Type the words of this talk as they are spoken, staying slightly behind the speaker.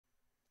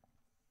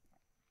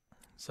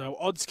So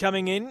odds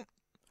coming in.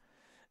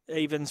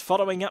 Evens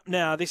following up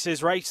now. This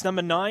is race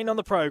number 9 on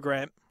the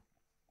program.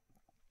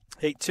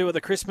 Heat 2 of the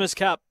Christmas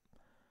Cup.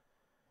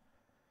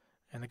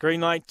 And the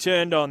green light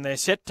turned on. They're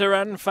set to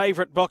run.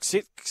 Favourite box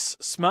 6,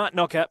 Smart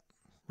Knocker.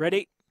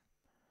 Ready?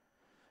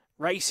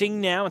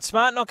 Racing now. And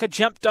Smart Knocker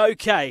jumped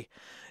okay.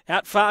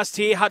 Out fast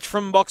here, Hutch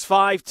from box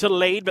 5 to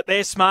lead, but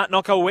there's Smart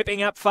Knocker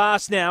whipping up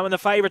fast now, and the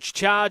favourites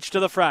charge to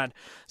the front.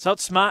 So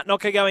it's Smart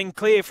Knocker going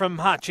clear from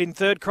Hutch. In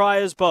third,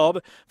 Cryers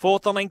Bob.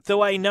 Fourth, a length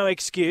away, No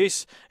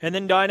Excuse. And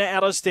then Dinah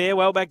Alistair,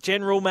 well back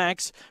General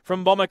Max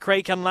from Bomber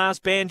Creek, and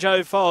last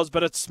Banjo Foz.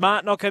 But it's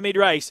Smart Knocker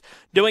mid-race,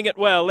 doing it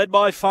well, led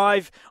by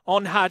 5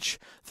 on Hutch.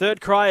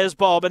 Third, Cryers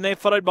Bob, and they're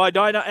followed by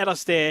Dinah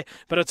Alistair.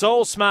 But it's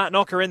all Smart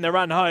Knocker in the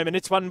run home, and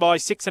it's won by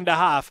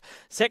 6.5.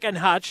 Second,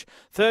 Hutch.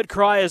 Third,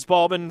 Cryers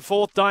Bob, and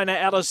fourth, Dinah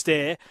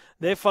Alistair.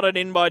 They're followed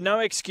in by No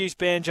Excuse,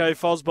 Banjo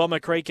Foz, Bomber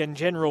Creek, and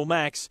General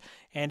Max.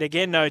 And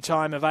again, no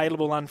time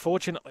available,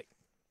 unfortunately.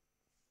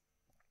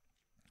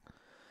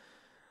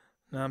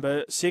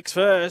 Number 6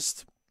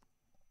 first.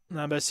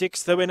 Number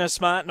 6, the winner,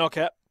 Smart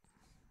Knocker.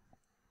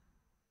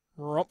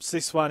 Romps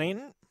this one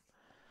in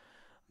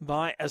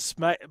by a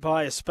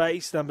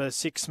space. Number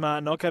 6,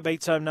 Smart Knocker,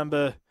 beats home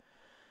number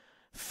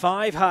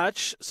 5,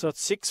 Hutch. So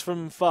it's 6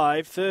 from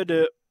 5.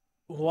 Third,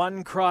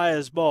 1,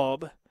 Cryers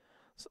Bob.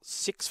 So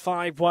 6,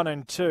 5, 1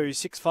 and 2.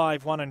 6,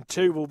 5, 1 and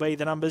 2 will be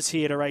the numbers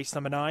here to race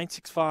number 9.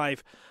 6,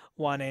 5,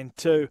 1 and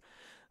 2.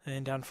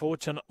 And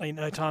unfortunately,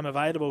 no time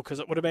available because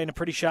it would have been a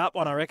pretty sharp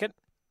one, I reckon.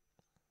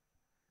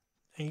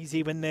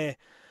 Easy win there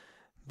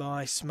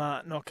by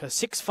Smart Knocker.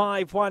 6,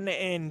 5, 1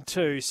 and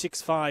 2.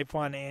 6, 5,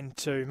 1 and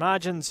 2.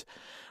 Margins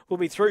will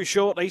be through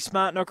shortly.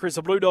 Smart Knocker is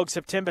a Blue Dog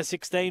September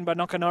 16 by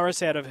Knocker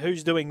Norris out of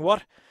Who's Doing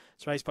What.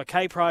 It's raced by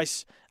K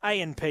Price,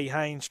 A&P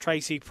Haynes.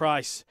 Tracy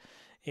Price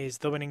is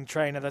the winning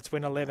trainer. That's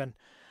win 11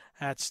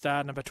 at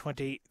start number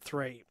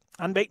 23.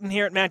 Unbeaten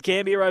here at Mount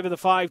Gambier over the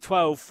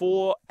 5-12,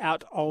 4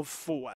 out of 4.